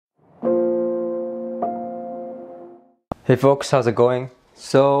Hey folks, how's it going?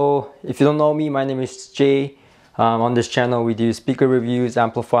 So if you don't know me, my name is Jay. On this channel we do speaker reviews,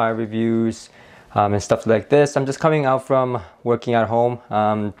 amplifier reviews, and stuff like this. I'm just coming out from working at home,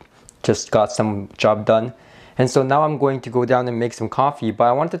 just got some job done, and so now I'm going to go down and make some coffee. But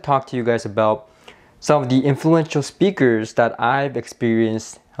I wanted to talk to you guys about some of the influential speakers that I've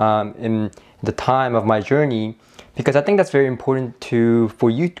experienced in the time of my journey, because I think that's very important for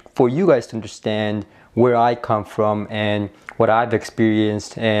you guys to understand where I come from and what I've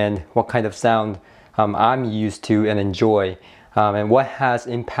experienced and what kind of sound I'm used to and enjoy, and what has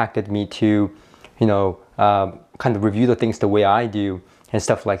impacted me to, kind of review the things the way I do and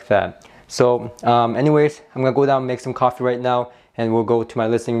stuff like that. So anyways, I'm gonna go down and make some coffee right now, and we'll go to my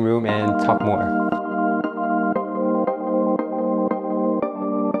listening room and talk more.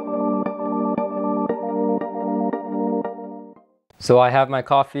 So I have my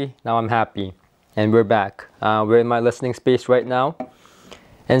coffee, now I'm happy. And we're back. We're in my listening space right now.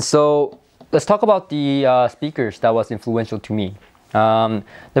 And so let's talk about the speakers that was influential to me. The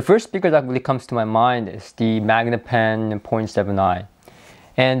first speaker that really comes to my mind is the Magnepen 0.7i.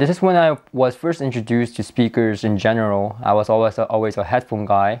 And this is when I was first introduced to speakers in general. I was always a headphone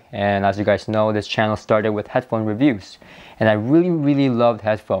guy. And as you guys know, this channel started with headphone reviews. And I really loved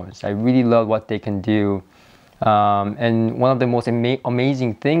headphones. I really loved what they can do. And one of the most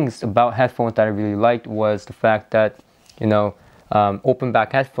amazing things about headphones that I really liked was the fact that, open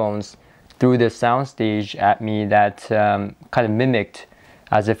back headphones threw this soundstage at me that kind of mimicked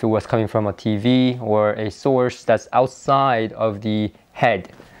as if it was coming from a TV or a source that's outside of the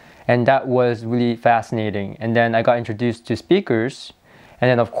head. And that was really fascinating. And then I got introduced to speakers. And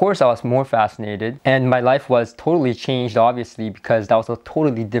then of course I was more fascinated. And my life was totally changed, obviously, because that was a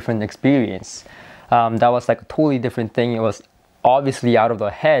totally different experience. That was like a totally different thing. It was obviously out of the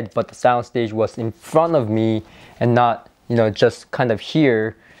head, but the soundstage was in front of me and not, just kind of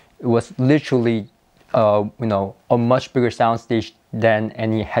here. It was literally, a much bigger soundstage than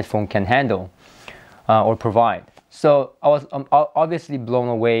any headphone can handle or provide. So I was obviously blown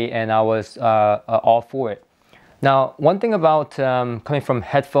away, and I was all for it. Now, one thing about coming from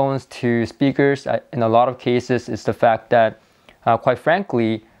headphones to speakers, in a lot of cases, is the fact that, quite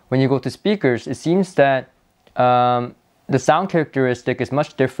frankly, when you go to speakers, it seems that the sound characteristic is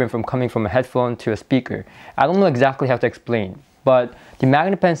much different from coming from a headphone to a speaker. I don't know exactly how to explain, but the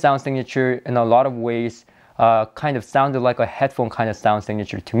Magnepen sound signature in a lot of ways kind of sounded like a headphone kind of sound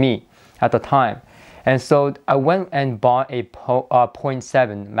signature to me at the time. And so I went and bought a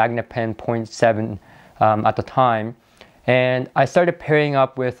 0.7, Magnepen 0.7 at the time, and I started pairing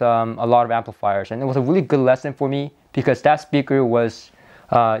up with a lot of amplifiers. And it was a really good lesson for me, because that speaker was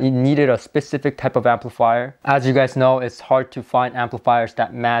it needed a specific type of amplifier. As you guys know, it's hard to find amplifiers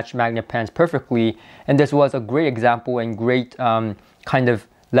that match Magnepens perfectly, and this was a great example and great kind of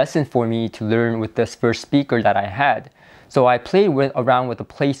lesson for me to learn with this first speaker that I had. So I played around with the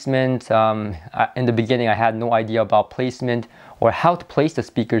placement. In the beginning, I had no idea about placement or how to place the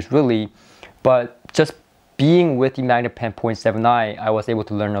speakers really, but just being with the Magnepen 0.7i, I was able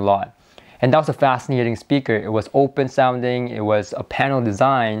to learn a lot. And that was a fascinating speaker. It was open sounding. It was a panel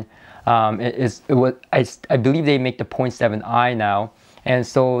design. I believe they make the 0.7i now. And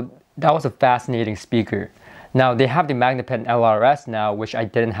so that was a fascinating speaker. Now they have the Magnepen LRS now, which I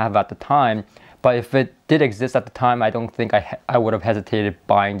didn't have at the time. But if it did exist at the time, I don't think I would have hesitated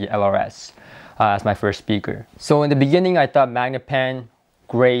buying the LRS as my first speaker. So in the beginning, I thought Magnepen,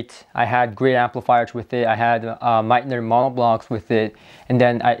 great. I had great amplifiers with it. I had Meitner monoblocks with it, and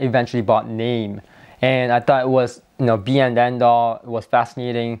then I eventually bought Name, and I thought it was be and end all. It was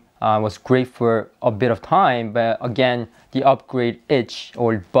fascinating. It was great for a bit of time, but again, the upgrade itch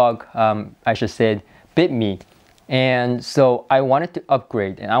or bug, I should say, bit me, and so I wanted to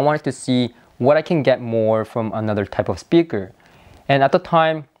upgrade, and I wanted to see what I can get more from another type of speaker. And at the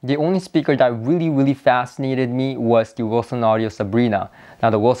time, the only speaker that really fascinated me was the Wilson Audio Sabrina. Now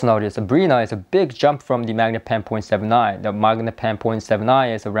the Wilson Audio Sabrina is a big jump from the Magnepen 0.7i. The Magnepen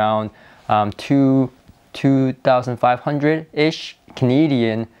 0.7i is around 2,500-ish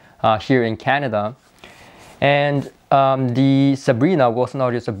Canadian here in Canada. And the Sabrina, Wilson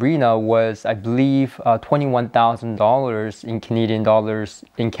Audio Sabrina, was, I believe, $21,000 in Canadian dollars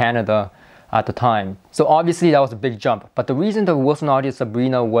in Canada at the time. So obviously that was a big jump. But the reason the Wilson Audio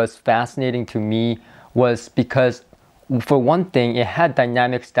Sabrina was fascinating to me was because, for one thing, it had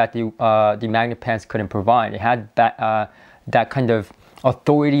dynamics that the Magnepens couldn't provide. It had that kind of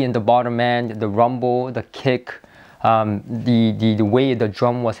authority in the bottom end, the rumble, the kick, the way the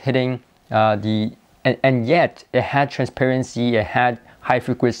drum was hitting, and yet it had transparency, it had high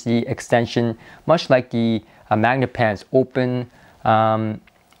frequency extension, much like the Magnepan's open.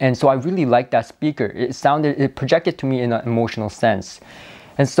 And so I really liked that speaker. It projected to me in an emotional sense.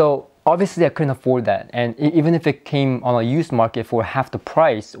 And so obviously I couldn't afford that. And even if it came on a used market for half the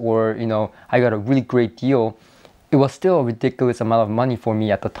price, or I got a really great deal, it was still a ridiculous amount of money for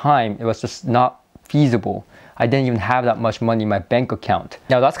me at the time. It was just not feasible. I didn't even have that much money in my bank account.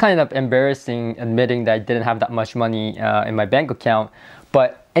 Now that's kind of embarrassing, admitting that I didn't have that much money in my bank account. But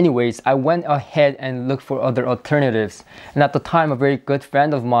anyways, I went ahead and looked for other alternatives. And at the time, a very good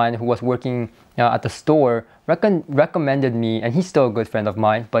friend of mine who was working at the store recommended me, and he's still a good friend of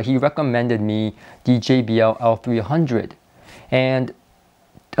mine, but he recommended me the JBL L300. And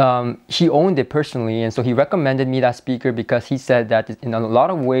he owned it personally, and so he recommended me that speaker because he said that in a lot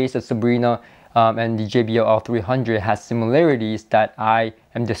of ways the Sabrina and the JBL L300 has similarities that I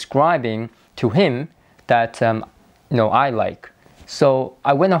am describing to him that I like. So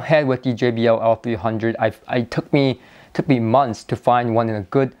I went ahead with the JBL L300. It took me months to find one in a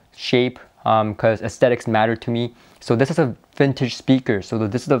good shape because aesthetics matter to me. So this is a vintage speaker. So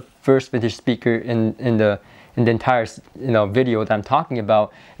this is the first vintage speaker in the entire video that I'm talking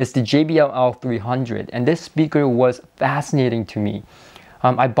about. It's the JBL L300, and this speaker was fascinating to me.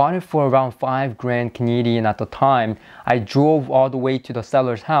 I bought it for around 5 grand Canadian at the time. I drove all the way to the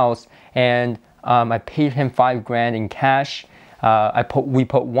seller's house, and I paid him 5 grand in cash. We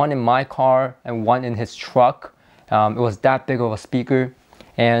put one in my car and one in his truck. It was that big of a speaker,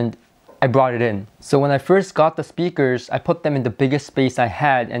 and I brought it in. So when I first got the speakers, I put them in the biggest space I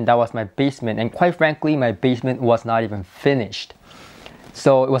had, and that was my basement. And quite frankly, my basement was not even finished.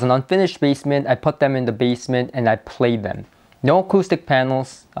 So it was an unfinished basement. I put them in the basement and I played them. No acoustic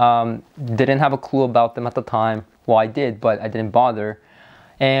panels. Didn't have a clue about them at the time. Well, I did, but I didn't bother.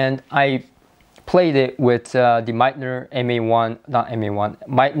 And I played it with the Meitner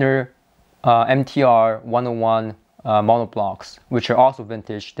Meitner MTR 101 monoblocks, which are also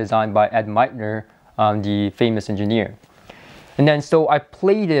vintage, designed by Ed Meitner, the famous engineer. And then so I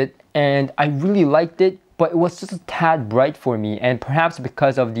played it and I really liked it, but it was just a tad bright for me, and perhaps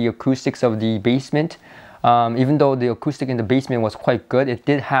because of the acoustics of the basement. Even though the acoustic in the basement was quite good, it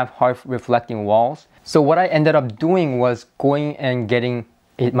did have hard reflecting walls. So what I ended up doing was going and getting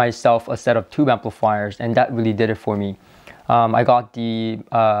myself a set of tube amplifiers, and that really did it for me. I got the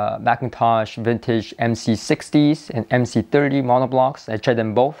Macintosh vintage MC60s and MC30 monoblocks. I tried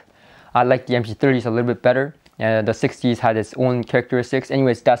them both. I like the MC30s a little bit better. The 60s had its own characteristics.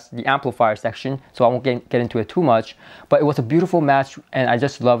 Anyways, that's the amplifier section, so I won't get into it too much. But it was a beautiful match, and I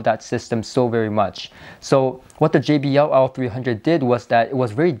just love that system so very much. So what the JBL L300 did was that it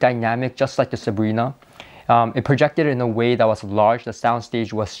was very dynamic, just like the Sabrina. It projected in a way that was large. The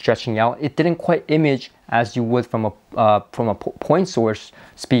soundstage was stretching out. It didn't quite image as you would from a point source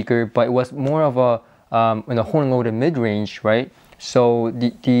speaker, but it was more of a horn-loaded mid-range, right? So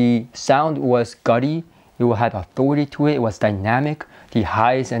the sound was gutty. It had authority to it. It was dynamic. The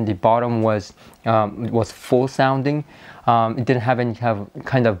highs and the bottom was full sounding. It didn't have any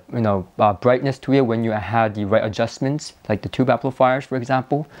kind of brightness to it when you had the right adjustments, like the tube amplifiers, for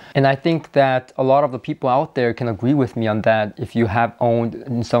example. And I think that a lot of the people out there can agree with me on that if you have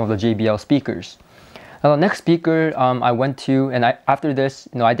owned some of the JBL speakers. Now, the next speaker I went to, and after this,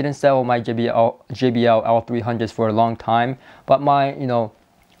 I didn't sell my JBL L300s for a long time, but my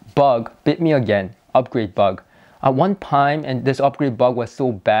bug bit me again. Upgrade bug. At one time, and this upgrade bug was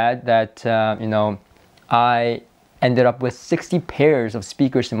so bad that I ended up with 60 pairs of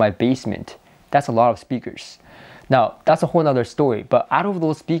speakers in my basement. That's a lot of speakers. Now, that's a whole other story, but out of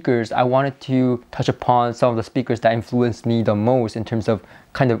those speakers, I wanted to touch upon some of the speakers that influenced me the most in terms of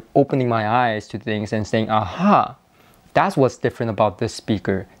kind of opening my eyes to things and saying, aha, that's what's different about this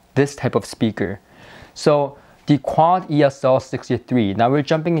speaker, this type of speaker. So the Quad ESL 63. Now we're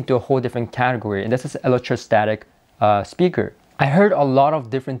jumping into a whole different category, and this is electrostatic speaker. I heard a lot of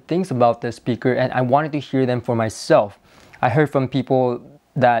different things about this speaker, and I wanted to hear them for myself. I heard from people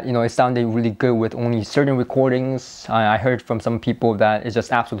that it sounded really good with only certain recordings. I heard from some people that it's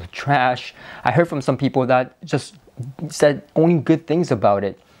just absolute trash. I heard from some people that just said only good things about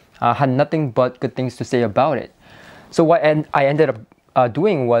it, had nothing but good things to say about it. So what I ended up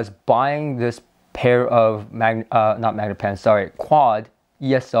doing was buying this pair of Quad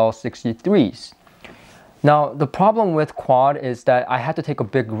ESL 63s. Now the problem with Quad is that I had to take a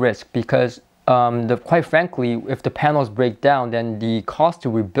big risk because quite frankly, if the panels break down, then the cost to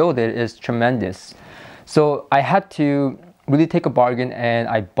rebuild it is tremendous. So I had to really take a bargain, and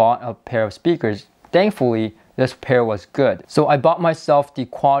I bought a pair of speakers. Thankfully, this pair was good. So I bought myself the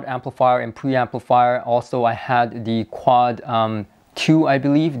Quad amplifier and preamplifier. Also, I had the Quad 2, I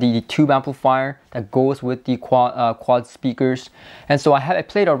believe, the tube amplifier that goes with the quad speakers. And so I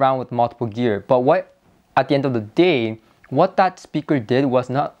played around with multiple gear, but at the end of the day, what that speaker did was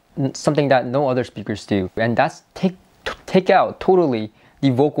not something that no other speakers do, and that's take out totally the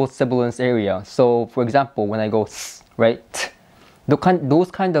vocal sibilance area. So for example, when I go right,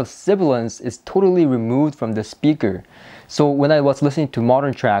 those kind of sibilance is totally removed from the speaker. So when I was listening to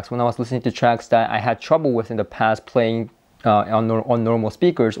modern tracks, when I was listening to tracks that I had trouble with in the past playing on normal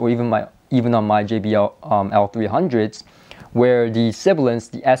speakers, or even on my JBL L300s, where the sibilance,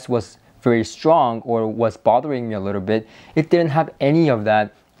 the S was very strong or was bothering me a little bit, it didn't have any of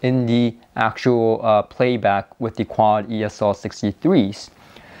that in the actual playback with the quad ESL 63s.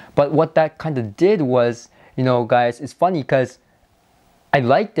 But what that kind of did was, you know, guys, it's funny because I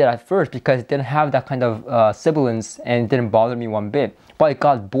liked it at first because it didn't have that kind of sibilance and it didn't bother me one bit. But it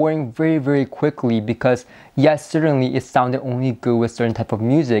got boring very, very quickly because, yes, certainly it sounded only good with certain type of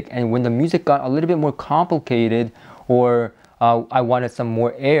music. And when the music got a little bit more complicated, or I wanted some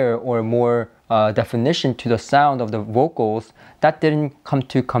more air or more definition to the sound of the vocals, that didn't come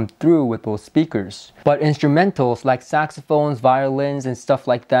through with those speakers. But instrumentals like saxophones, violins, and stuff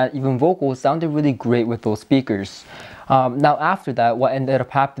like that, even vocals, sounded really great with those speakers. Now after that, what ended up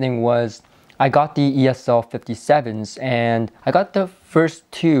happening was I got the ESL 57s, and I got the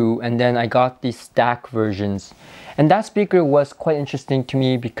first 2, and then I got the stack versions. And that speaker was quite interesting to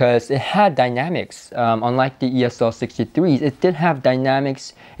me because it had dynamics. Unlike the ESL 63s, it did have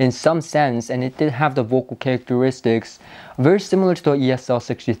dynamics in some sense, and it did have the vocal characteristics very similar to the ESL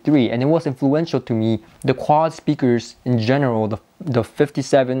 63, and it was influential to me. The quad speakers in general, the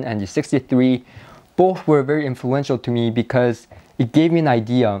 57 and the 63, both were very influential to me because it gave me an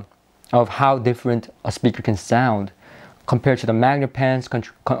idea of how different a speaker can sound compared to the Magnepans,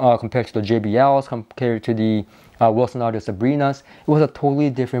 compared to the JBLs, compared to the Wilson Audio Sabrinas. It was a totally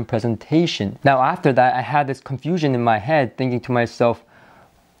different presentation. Now after that, I had this confusion in my head, thinking to myself,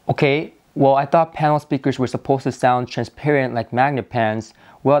 okay, well, I thought panel speakers were supposed to sound transparent like Magnepans.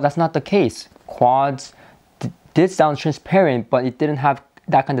 Well, that's not the case. Quads did sound transparent, but it didn't have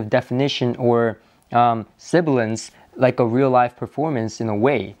that kind of definition or sibilance like a real-life performance in a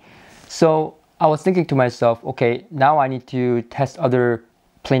way. So I was thinking to myself, okay, now I need to test other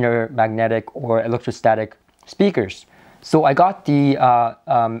planar magnetic or electrostatic speakers. So I got the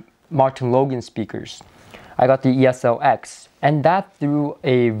Martin Logan speakers. I got the ESL-X, and that threw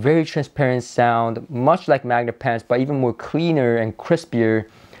a very transparent sound, much like Magnepans, but even more cleaner and crispier.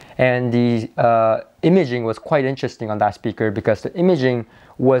 And the imaging was quite interesting on that speaker because the imaging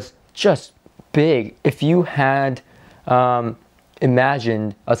was just big. If you had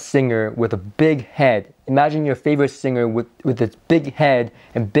imagined a singer with a big head, imagine your favorite singer with its big head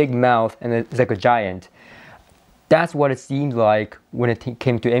and big mouth, and it's like a giant. That's what it seemed like when it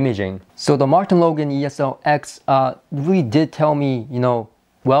came to imaging. So the Martin Logan ESL-X really did tell me, you know,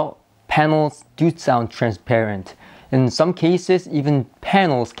 well, panels do sound transparent. In some cases, even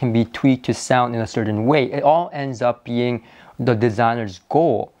panels can be tweaked to sound in a certain way. It all ends up being the designer's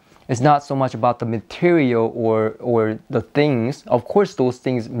goal. It's not so much about the material or the things. Of course, those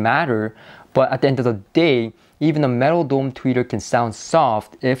things matter, but at the end of the day, even a metal dome tweeter can sound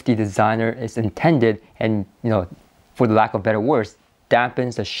soft if the designer is intended and, you know, for the lack of better words,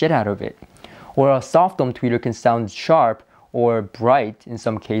 dampens the shit out of it. Or a soft dome tweeter can sound sharp or bright in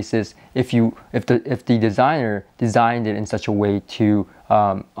some cases if the designer designed it in such a way to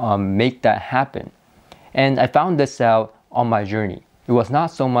make that happen. And I found this out on my journey. It was not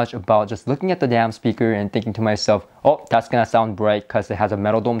so much about just looking at the damn speaker and thinking to myself, oh, that's gonna sound bright because it has a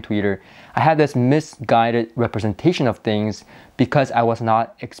metal dome tweeter. I had this misguided representation of things because I was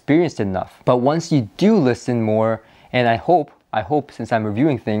not experienced enough. But once you do listen more, and I hope since I'm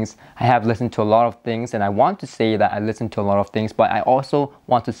reviewing things, I have listened to a lot of things, and I want to say that I listened to a lot of things, but I also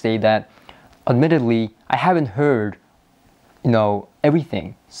want to say that, admittedly, I haven't heard, you know,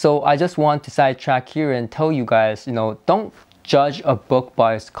 everything. So I just want to sidetrack here and tell you guys, you know, don't judge a book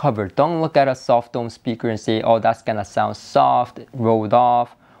by its cover. Don't look at a soft dome speaker and say, oh, that's gonna sound soft, rolled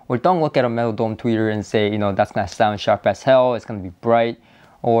off. Or don't look at a metal dome tweeter and say, you know, that's gonna sound sharp as hell, it's gonna be bright.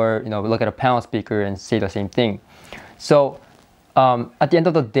 Or, you know, look at a panel speaker and say the same thing. So at the end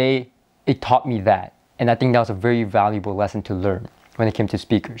of the day, it taught me that. And I think that was a very valuable lesson to learn when it came to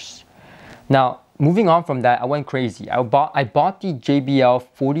speakers. Now, moving on from that, I went crazy. I bought the JBL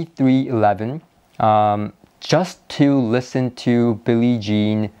 4311 just to listen to Billie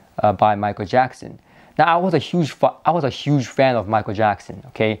Jean by Michael Jackson. Now, I was a huge fan of Michael Jackson,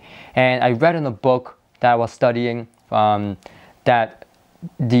 okay? And I read in a book that I was studying that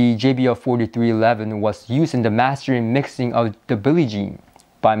the JBL 4311 was used in the mastering and mixing of the Billie Jean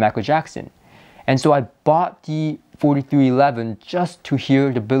by Michael Jackson. And so I bought the 4311 just to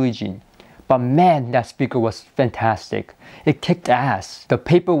hear the Billie Jean. But man, that speaker was fantastic. It kicked ass. The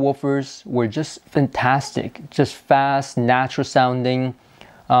paper woofers were just fantastic. Just fast, natural sounding.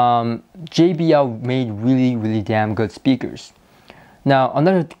 JBL made really, really damn good speakers. Now,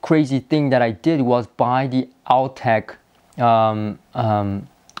 another crazy thing that I did was buy the Altec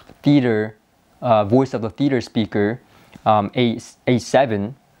theater, voice of the theater speaker,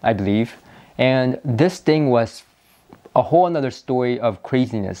 A7, I believe. And this thing was a whole another story of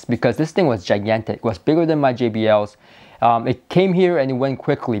craziness because this thing was gigantic. It was bigger than my JBLs. It came here and it went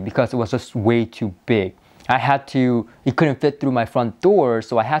quickly because it was just way too big. It couldn't fit through my front door,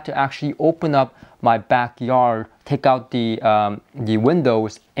 so I had to actually open up my backyard, take out the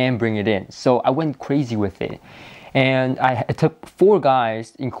windows and bring it in. So I went crazy with it. And it took 4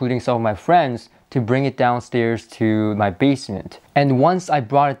 guys, including some of my friends, to bring it downstairs to my basement. And once I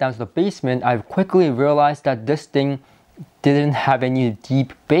brought it down to the basement, I quickly realized that this thing didn't have any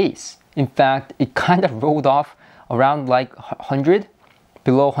deep bass. In fact, it kind of rolled off around like 100,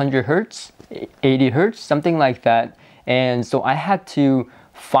 below 100 hertz, 80 hertz, something like that. And so I had to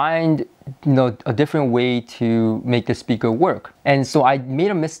find a different way to make the speaker work. And so I made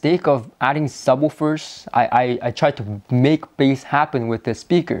a mistake of adding subwoofers. I tried to make bass happen with this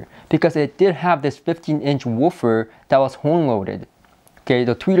speaker because it did have this 15-inch woofer that was horn loaded. Okay,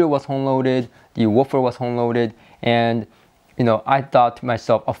 the tweeter was horn loaded, the woofer was horn loaded, and I thought to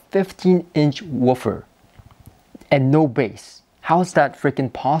myself, a 15-inch woofer and no bass. How is that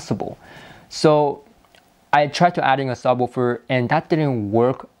freaking possible? So I tried to adding a subwoofer and that didn't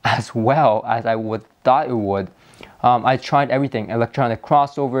work as well as I thought it would. I tried everything, electronic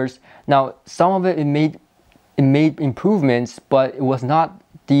crossovers. Now some of it made improvements, but it was not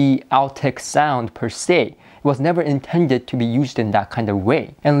the Altec sound per se. It was never intended to be used in that kind of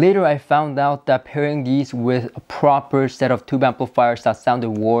way. And later I found out that pairing these with a proper set of tube amplifiers that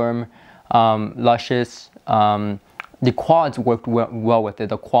sounded warm, luscious, the quads worked well with it.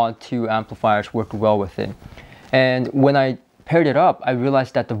 The quad 2 amplifiers worked well with it. And when I paired it up, I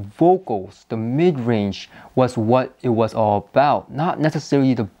realized that the vocals, the mid-range, was what it was all about, not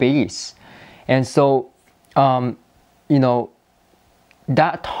necessarily the bass. And so, that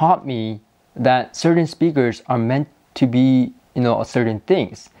taught me that certain speakers are meant to be, certain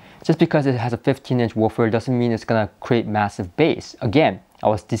things. Just because it has a 15-inch woofer doesn't mean it's gonna create massive bass. Again, I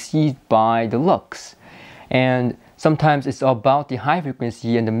was deceived by the looks. And sometimes it's about the high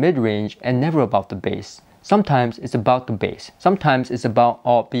frequency and the mid-range and never about the bass. Sometimes it's about the bass. Sometimes it's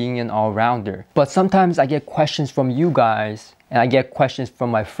about being an all-rounder. But sometimes I get questions from you guys and I get questions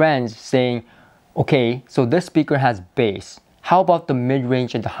from my friends saying, okay, so this speaker has bass. How about the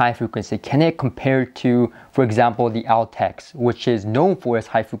mid-range and the high frequency? Can it compare to, for example, the Altecs, which is known for its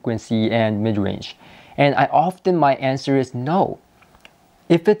high frequency and mid-range? And my answer is no.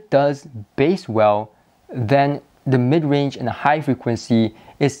 If it does bass well, then the mid-range and the high frequency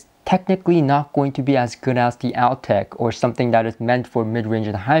is technically not going to be as good as the Altec or something that is meant for mid-range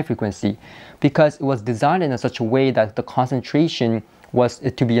and high frequency because it was designed in such a way that the concentration was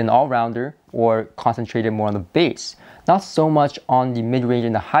to be an all-rounder or concentrated more on the bass, not so much on the mid-range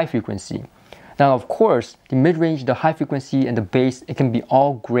and the high frequency. Now, of course, the mid-range, the high frequency, and the bass, it can be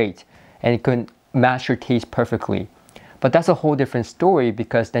all great and it can match your taste perfectly. But that's a whole different story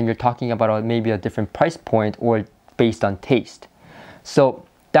because then you're talking about maybe a different price point or based on taste. So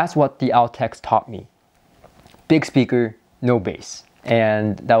that's what the Altecs taught me. Big speaker, no bass.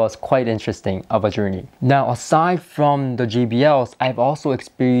 And that was quite interesting of a journey. Now, aside from the JBLs, I've also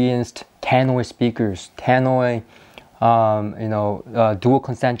experienced Tannoy speakers. Tannoy, dual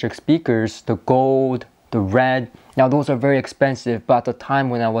concentric speakers, the gold, the red. Now those are very expensive, but at the time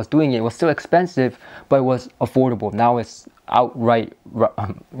when I was doing it, it was still expensive, but it was affordable. Now it's outright,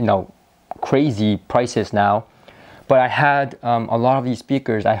 crazy prices now. But I had a lot of these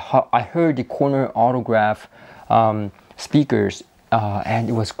speakers. I heard the corner autograph speakers, and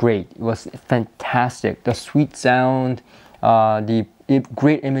it was great. It was fantastic. The sweet sound, the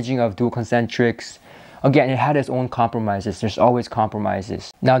great imaging of dual concentrics. Again, it had its own compromises. There's always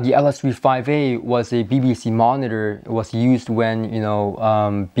compromises. Now, the LS35A was a BBC monitor. It was used when,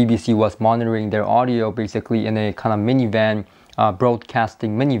 BBC was monitoring their audio basically in a kind of minivan,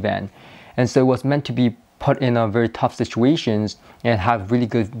 broadcasting minivan. And so it was meant to be put in a very tough situations and have really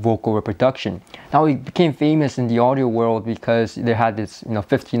good vocal reproduction. Now, it became famous in the audio world because they had this,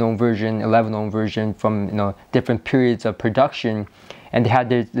 15-ohm version, 11-ohm version from, different periods of production. And they had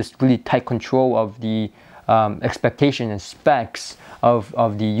this really tight control of the expectation and specs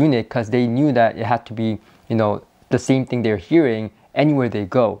of the unit, because they knew that it had to be, you know, the same thing they're hearing anywhere they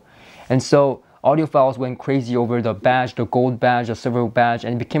go. And so audiophiles went crazy over the badge, the gold badge, the silver badge,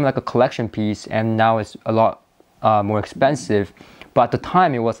 and it became like a collection piece, and now it's a lot more expensive. But at the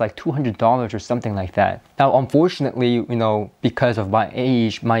time, it was like $200 or something like that. Now, unfortunately, you know, because of my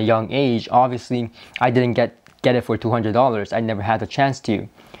age, my young age, obviously, I didn't get it for $200. I never had the chance to.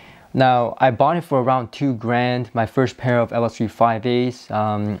 Now, I bought it for around $2,000, my first pair of LS35As,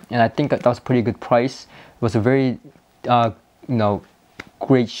 and I think that was a pretty good price. It was a very, you know,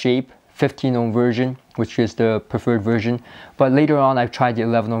 great shape, 15-ohm version, which is the preferred version. But later on, I've tried the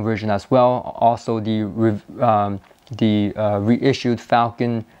 11-ohm version as well. Also, the reissued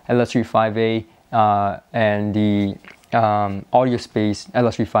Falcon LS35A and the Audiospace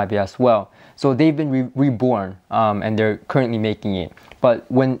LS35A as well. So they've been reborn, and they're currently making it. But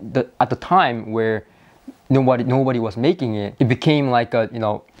at the time where nobody was making it, it became like a, you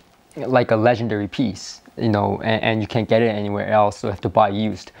know, like a legendary piece, you know, and you can't get it anywhere else, so you have to buy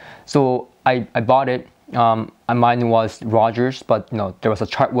used. So I bought it. Mine was Rogers, but you know, there was a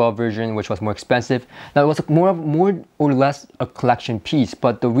Chartwell version which was more expensive. Now it was more or less a collection piece,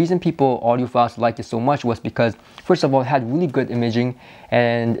 but the reason audiophiles liked it so much was because, first of all, it had really good imaging,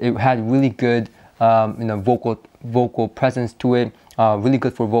 and it had really good you know, vocal presence to it. Really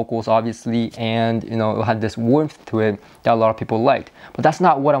good for vocals, obviously, and you know, it had this warmth to it that a lot of people liked. But that's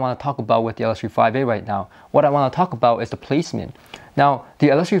not what I want to talk about with the LS35A right now. What I want to talk about is the placement. Now, the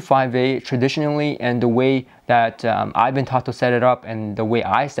LS35A traditionally, and the way that I've been taught to set it up, and the way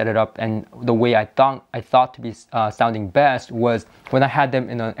I set it up, and the way I thought to be sounding best was when I had them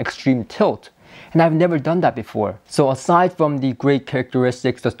in an extreme tilt. And I've never done that before. So aside from the great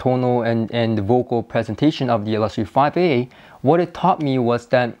characteristics, the tonal and the vocal presentation of the LS35A, what it taught me was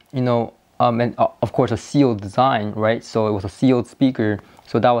that, you know, and of course a sealed design, right? So it was a sealed speaker.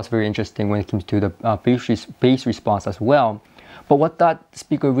 So that was very interesting when it came to the bass response as well. But what that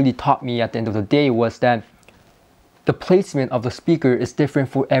speaker really taught me at the end of the day was that the placement of the speaker is different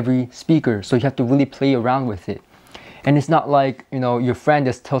for every speaker. So you have to really play around with it. And it's not like, you know, your friend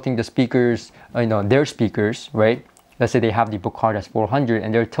is tilting the speakers, you know, their speakers, right? Let's say they have the Bucard S400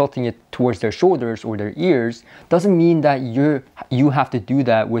 and they're tilting it towards their shoulders or their ears. Doesn't mean that you have to do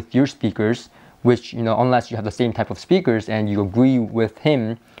that with your speakers, which, you know, unless you have the same type of speakers and you agree with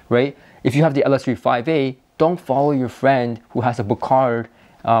him, right? If you have the LS35A, don't follow your friend who has a Bucard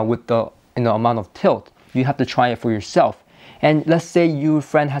with the, you know, amount of tilt. You have to try it for yourself. And let's say your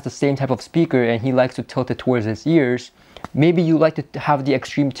friend has the same type of speaker and he likes to tilt it towards his ears. Maybe you like to have the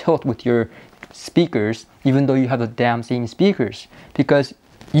extreme tilt with your speakers, even though you have the damn same speakers, because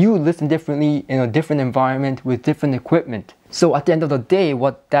you listen differently in a different environment with different equipment. So at the end of the day,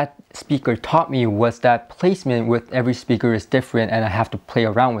 what that speaker taught me was that placement with every speaker is different, and I have to play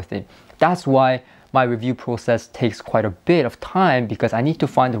around with it. That's why my review process takes quite a bit of time, because I need to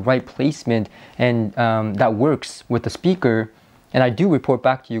find the right placement and that works with the speaker, and I do report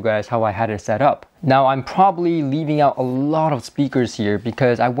back to you guys how I had it set up. Now, I'm probably leaving out a lot of speakers here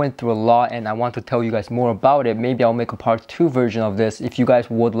because I went through a lot and I want to tell you guys more about it. Maybe I'll make a part 2 version of this if you guys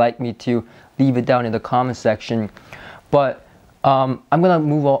would like me to. Leave it down in the comment section. But I'm gonna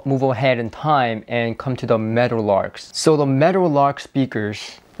move ahead in time and come to the Meadowlarks. So the Meadowlark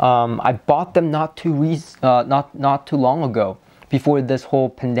speakers, I bought them not too long ago. Before this whole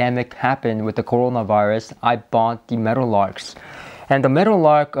pandemic happened with the coronavirus, I bought the Meadowlarks. And the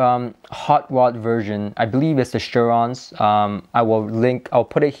Meadowlark hot rod version, I believe it's the Churons. I'll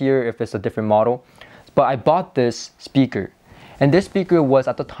put it here if it's a different model. But I bought this speaker. And this speaker was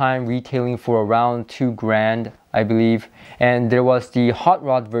at the time retailing for around $2,000, I believe. And there was the hot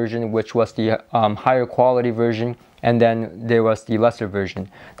rod version, which was the higher quality version. And then there was the lesser version.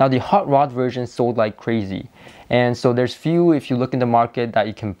 Now the hot rod version sold like crazy. And so there's few, if you look in the market, that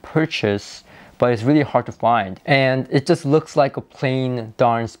you can purchase, but it's really hard to find. And it just looks like a plain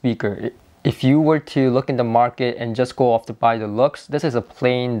darn speaker. If you were to look in the market and just go off by the looks, this is a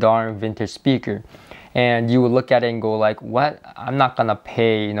plain darn vintage speaker. And you would look at it and go like, what? I'm not gonna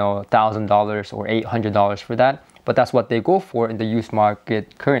pay, you know, $1,000 or $800 for that. But that's what they go for in the used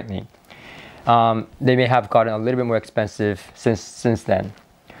market currently. They may have gotten a little bit more expensive since then.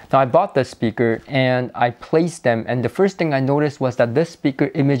 Now I bought this speaker and I placed them, and the first thing I noticed was that this speaker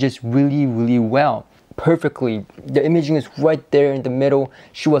images really well, perfectly. The imaging is right there in the middle.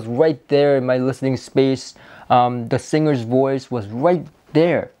 She was right there in my listening space. The singer's voice was right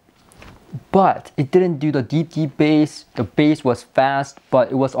there. But it didn't do the deep bass. The bass was fast,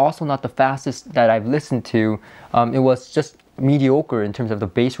 but it was also not the fastest that I've listened to. It was just mediocre in terms of the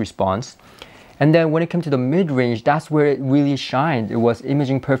bass response. And then when it came to the mid-range, that's where it really shined. It was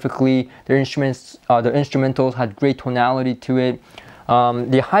imaging perfectly. Their instruments, the instrumentals had great tonality to it.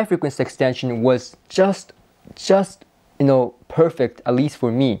 The high frequency extension was just perfect, at least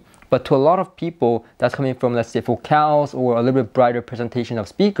for me. But to a lot of people that's coming from, let's say, vocals or a little bit brighter presentation of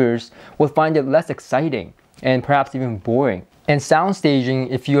speakers, will find it less exciting and perhaps even boring. And sound staging,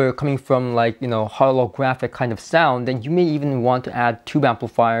 if you're coming from like, holographic kind of sound, then you may even want to add tube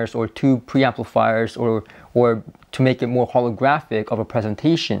amplifiers or tube preamplifiers or to make it more holographic of a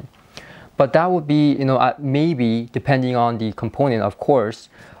presentation. But that would be, maybe, depending on the component, of course,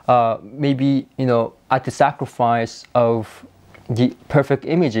 maybe, at the sacrifice of the perfect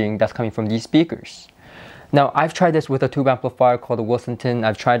imaging that's coming from these speakers. Now, I've tried this with a tube amplifier called the Wilsonton.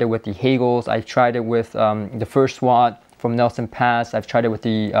 I've tried it with the Hagels. I've tried it with the First Watt from Nelson Pass. I've tried it with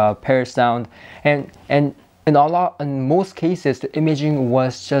the Parasound. And in most cases, the imaging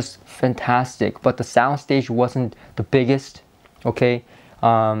was just fantastic, but the soundstage wasn't the biggest, okay?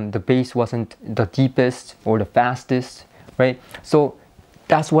 The bass wasn't the deepest or the fastest, right? So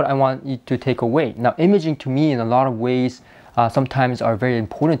that's what I want you to take away. Now, imaging to me in a lot of ways sometimes are very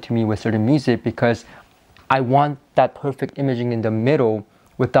important to me with certain music, because I want that perfect imaging in the middle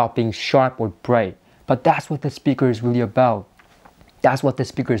without being sharp or bright. But that's what the speaker is really about. That's what the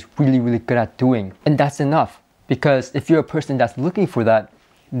speaker is really, really good at doing. And that's enough. Because if you're a person that's looking for that,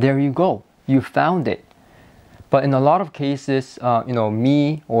 there you go. You found it. But in a lot of cases,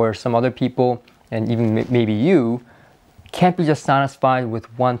 me or some other people, and even maybe you, can't be just satisfied with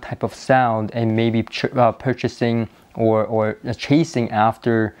one type of sound and maybe purchasing or chasing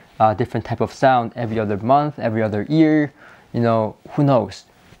after different type of sound every other month, every other year, who knows.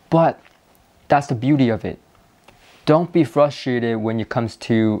 But that's the beauty of it. Don't be frustrated when it comes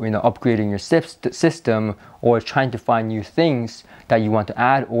to upgrading your system or trying to find new things that you want to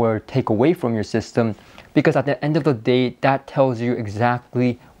add or take away from your system, because at the end of the day, that tells you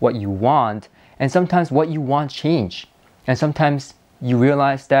exactly what you want, and sometimes what you want change, and sometimes you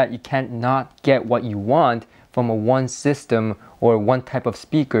realize that you can't not get what you want from one system or one type of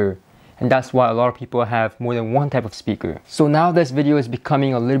speaker. And that's why a lot of people have more than one type of speaker. So now this video is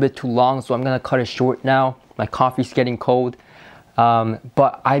becoming a little bit too long, so I'm gonna cut it short now. My coffee's getting cold.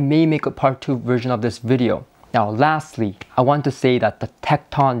 But I may make a part 2 version of this video. Now lastly, I want to say that the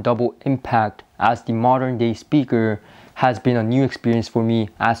Tecton Double Impact as the modern day speaker has been a new experience for me,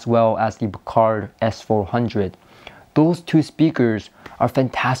 as well as the Bucard S400. Those two speakers are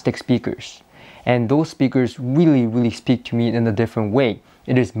fantastic speakers. And those speakers really, really speak to me in a different way.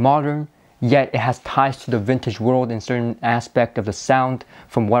 It is modern, yet it has ties to the vintage world in certain aspect of the sound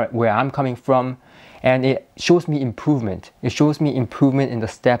from where I'm coming from. And it shows me improvement. It shows me improvement in the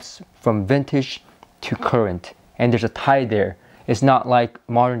steps from vintage to current. And there's a tie there. It's not like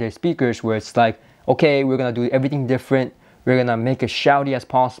modern day speakers where it's like, okay, we're gonna do everything different. We're gonna make it shouty as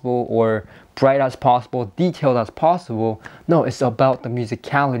possible or bright as possible, detailed as possible. No, it's about the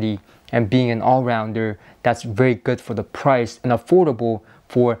musicality and being an all-rounder that's very good for the price and affordable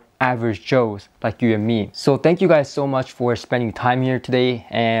for average Joes like you and me. So thank you guys so much for spending time here today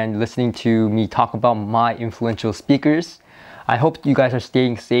and listening to me talk about my influential speakers. I hope you guys are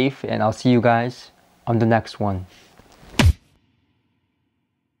staying safe, and I'll see you guys on the next one.